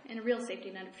 in a real safety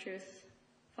net of truth.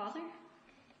 Father?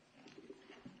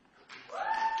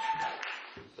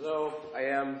 Hello, I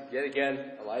am, yet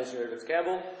again, Elijah Ergutz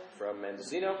Campbell from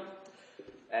Mendocino.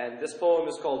 And this poem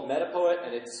is called Metapoet,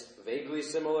 and it's vaguely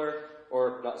similar,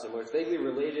 or not similar, it's vaguely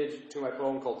related to my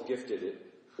poem called Gifted. It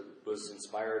was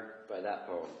inspired by that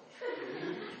poem.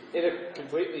 In a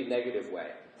completely negative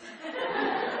way.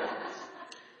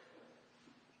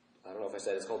 I don't know if I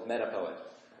said it's called Metapoet,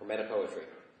 or Metapoetry.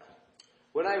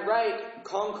 When I write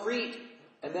concrete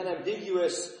and then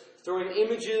ambiguous, throwing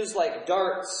images like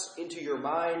darts into your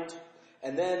mind,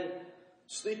 and then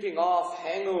sleeping off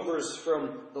hangovers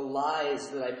from the lies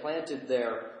that I planted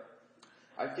there,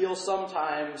 I feel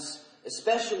sometimes,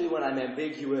 especially when I'm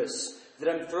ambiguous, that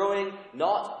I'm throwing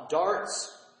not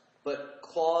darts, but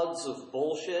clods of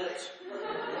bullshit.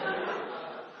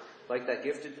 Like that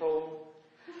Gifted poem.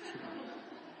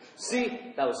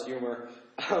 See, that was humor.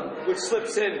 Which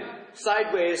slips in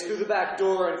sideways through the back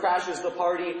door and crashes the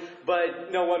party,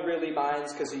 but no one really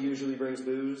minds because he usually brings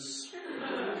booze.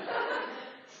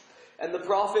 And the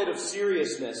prophet of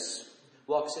seriousness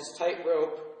walks his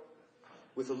tightrope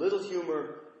with a little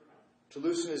humor to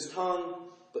loosen his tongue,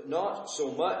 but not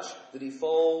so much that he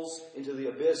falls into the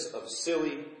abyss of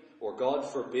silly, or God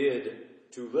forbid,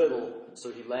 too little,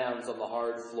 so he lands on the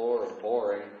hard floor of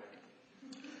boring.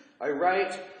 I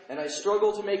write, and I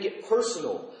struggle to make it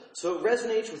personal, so it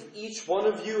resonates with each one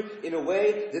of you in a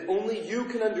way that only you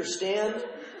can understand.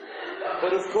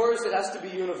 But of course, it has to be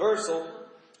universal.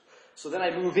 So then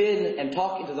I move in and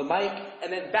talk into the mic,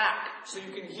 and then back, so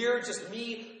you can hear just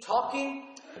me talking.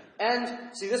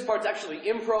 And, see, this part's actually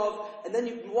improv, and then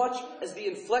you can watch as the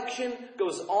inflection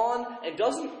goes on and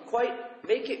doesn't quite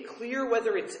make it clear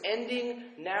whether it's ending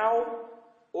now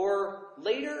or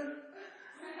later.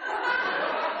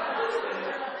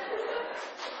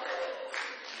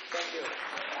 Thank you.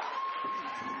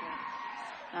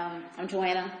 I'm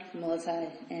Joanna from Willis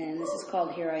High, and this is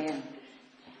called Here I Am.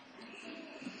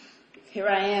 Here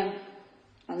I am,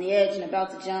 on the edge and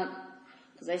about to jump,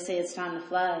 because they say it's time to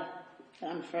fly, but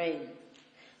I'm afraid.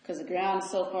 Because the ground is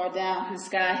so far down, and the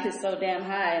sky is so damn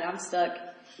high, and I'm stuck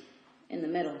in the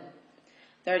middle.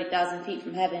 30,000 feet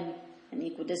from heaven, and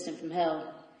equidistant from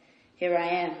hell. Here I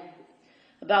am,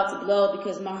 about to blow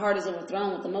because my heart is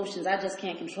overthrown with emotions I just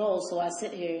can't control, so I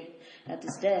sit here at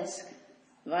this desk,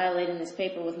 violating this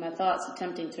paper with my thoughts,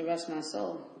 attempting to rest my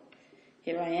soul.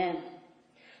 Here I am,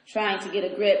 trying to get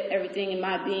a grip, everything in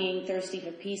my being, thirsty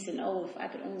for peace, and oh, if I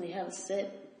could only have a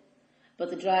sip. But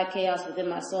the dry chaos within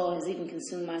my soul has even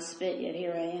consumed my spit, yet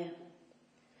here I am.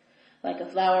 Like a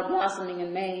flower blossoming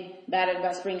in May, battered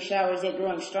by spring showers, yet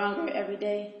growing stronger every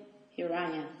day, here I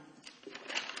am.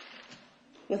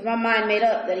 With my mind made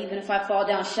up that even if I fall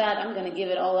down shot, I'm going to give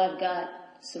it all I've got.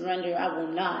 Surrender, I will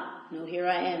not. No, here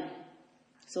I am.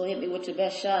 So hit me with your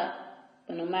best shot.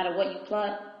 But no matter what you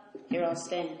plot, here I'll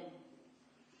stand.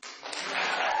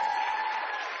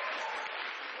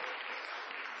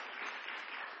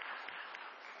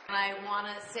 I want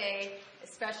to say a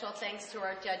special thanks to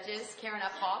our judges, Karen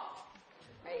F. Hopp,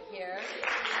 right here.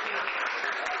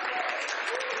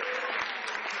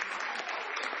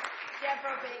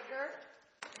 Deborah Baker.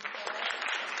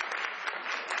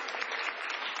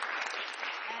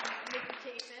 And Nikki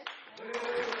Chapin.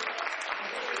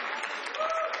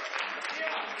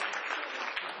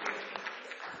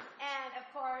 And, of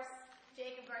course,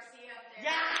 Jacob Garcia up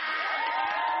there.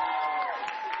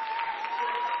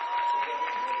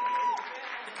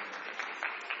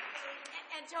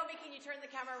 And Toby, can you turn the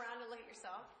camera around and look at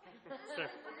yourself? Sure.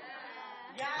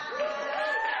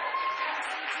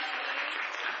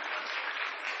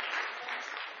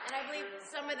 And I believe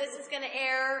some of this is going to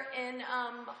air in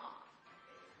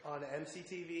On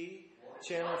MCTV,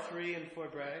 Channel 3 in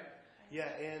Fort Bragg. Yeah,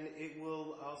 and it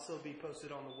will also be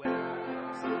posted on the web.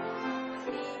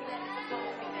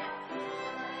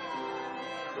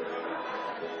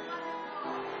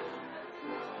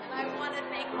 And I want to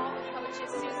thank all the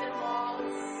coaches, Susan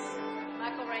Walls,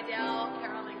 Michael Rydell,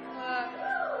 Carolyn Cook,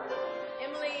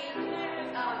 Emily,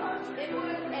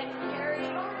 and Carrie.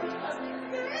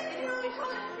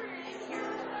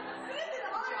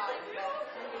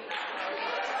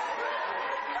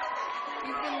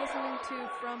 You've been listening to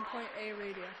From Point A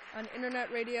Radio, an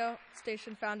internet radio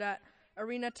station found at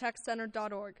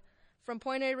arenatechcenter.org. From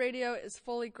Point A Radio is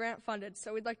fully grant funded,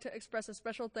 so we'd like to express a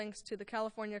special thanks to the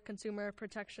California Consumer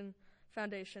Protection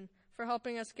Foundation for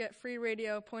helping us get free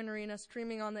radio Point Arena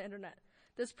streaming on the internet.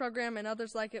 This program and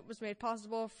others like it was made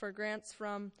possible for grants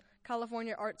from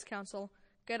California Arts Council,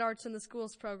 Get Arts in the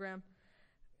Schools program,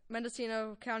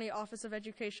 Mendocino County Office of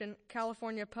Education,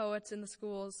 California Poets in the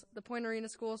Schools, the Point Arena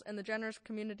Schools, and the generous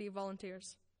community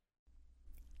volunteers.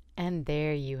 And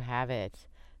there you have it.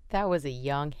 That was a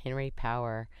young Henry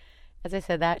Power. As I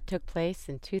said, that took place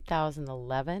in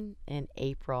 2011 in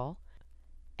April.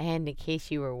 And in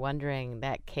case you were wondering,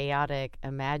 that chaotic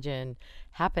Imagine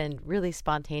happened really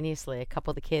spontaneously. A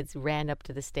couple of the kids ran up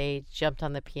to the stage, jumped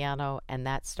on the piano, and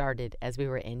that started as we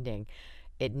were ending.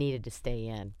 It needed to stay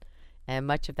in. And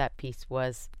much of that piece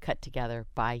was cut together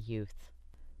by youth.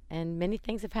 And many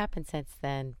things have happened since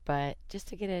then, but just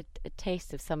to get a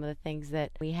taste of some of the things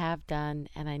that we have done,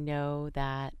 and I know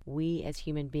that we as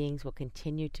human beings will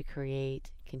continue to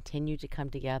create, continue to come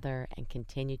together, and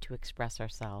continue to express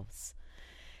ourselves.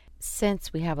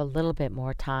 Since we have a little bit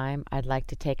more time, I'd like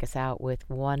to take us out with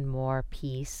one more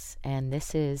piece, and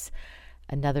this is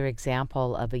another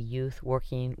example of a youth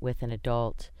working with an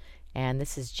adult. And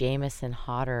this is Jameson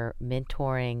Hodder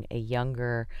mentoring a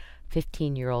younger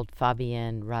 15-year-old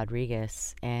Fabian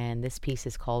Rodriguez. And this piece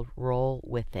is called Roll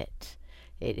With It.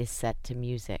 It is set to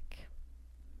music.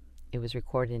 It was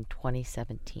recorded in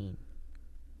 2017.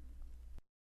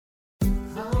 I'm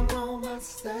on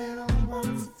stand on one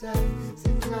today.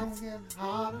 Seems like it's getting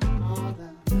harder and harder.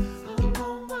 I'm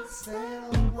on my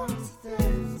stand on one today.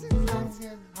 Seems like it's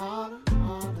getting harder and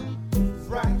harder.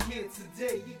 Right here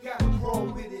today, you gotta roll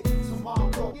with it.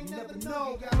 Tomorrow, you never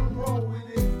know, you gotta roll with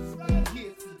it. Right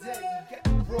here today, you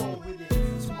gotta roll with it.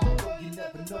 Tomorrow, you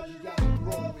never know, you gotta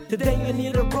roll with it. Today you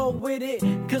need to roll with it,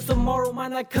 cause tomorrow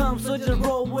might not come, so just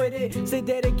roll with it. Stay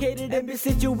dedicated and be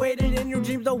situated in your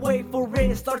dreams, don't wait for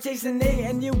it. Start chasing it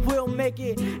and you will make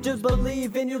it. Just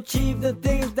believe and you'll achieve the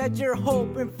things that you're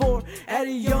hoping for. At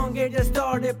a young age I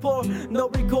started poor, no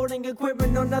recording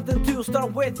equipment, no nothing to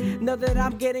start with. Now that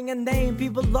I'm getting a name,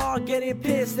 people are getting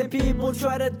pissed and people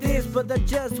try to diss, but they're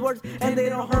just words and they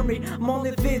don't hurt me. I'm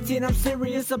only 15, I'm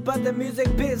serious about the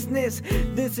music business.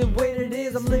 This is what it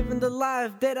is, I'm living the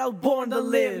life that I was born to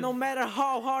live, no matter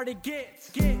how hard it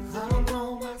gets. I don't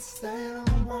know what's stand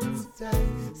on one today.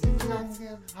 Seems like it's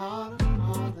getting harder and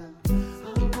harder.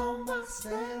 I don't know what's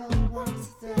stand on one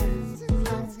today. Seems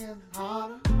like it's getting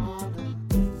harder and harder.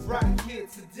 Right here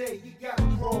today, you gotta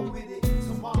roll with it.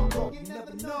 Tomorrow, you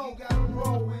never know, you gotta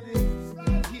roll with it.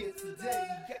 Right here today,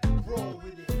 you gotta roll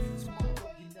with it.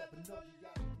 Tomorrow, you never know, you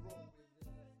gotta roll with it.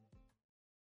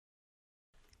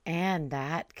 And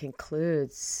that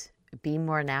concludes Be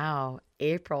More Now,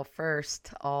 April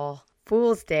 1st, All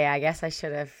Fool's Day. I guess I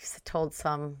should have told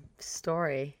some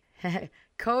story.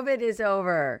 COVID is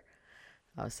over.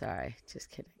 Oh, sorry.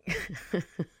 Just kidding.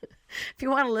 If you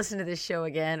want to listen to this show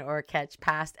again or catch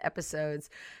past episodes,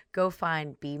 go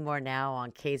find Be More Now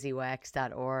on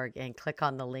kzyx.org and click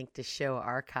on the link to show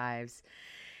archives.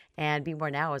 And Be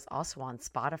More Now is also on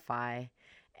Spotify.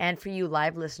 And for you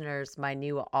live listeners, my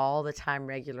new all-the-time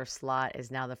regular slot is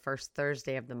now the first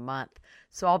Thursday of the month.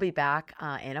 So I'll be back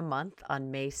in a month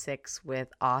on May 6th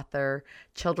with author,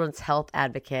 children's health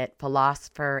advocate,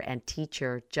 philosopher, and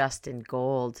teacher Justin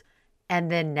Gold. And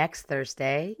then next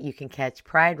Thursday, you can catch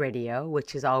Pride Radio,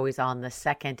 which is always on the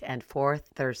second and fourth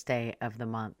Thursday of the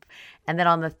month. And then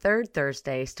on the third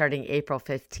Thursday, starting April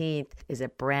 15th, is a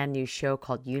brand new show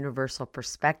called Universal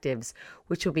Perspectives,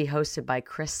 which will be hosted by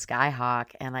Chris Skyhawk,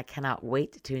 and I cannot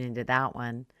wait to tune into that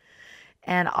one.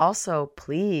 And also,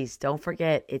 please don't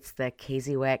forget, it's the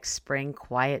KZYX Spring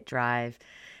Quiet Drive.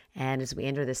 And as we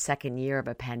enter the second year of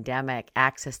a pandemic,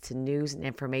 access to news and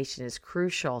information is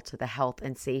crucial to the health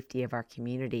and safety of our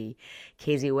community.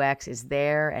 KZYX is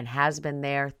there and has been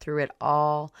there through it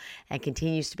all and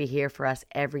continues to be here for us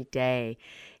every day.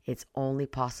 It's only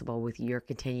possible with your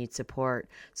continued support.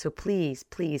 So please,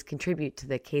 please contribute to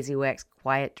the KZYX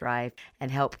Quiet Drive and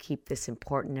help keep this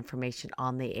important information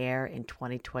on the air in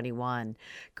 2021.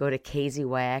 Go to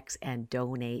KZYX and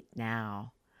donate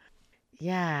now.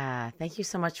 Yeah, thank you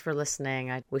so much for listening.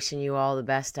 I'm wishing you all the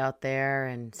best out there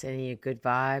and sending you good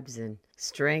vibes and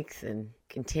strength and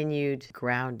continued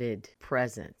grounded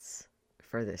presence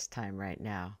for this time right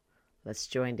now. Let's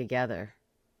join together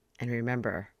and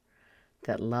remember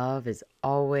that love is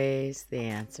always the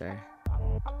answer.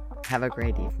 Have a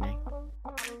great evening.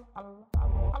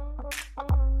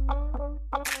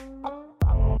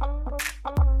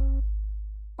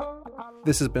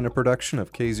 This has been a production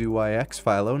of KZYX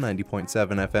Philo 90.7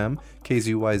 FM,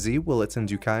 KZYZ Willits and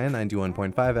Ukiah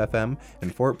 91.5 FM,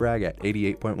 and Fort Bragg at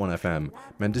 88.1 FM,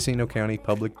 Mendocino County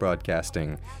Public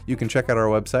Broadcasting. You can check out our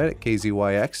website at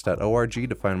kzyx.org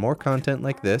to find more content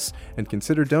like this, and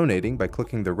consider donating by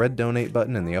clicking the red donate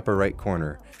button in the upper right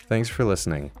corner. Thanks for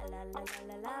listening.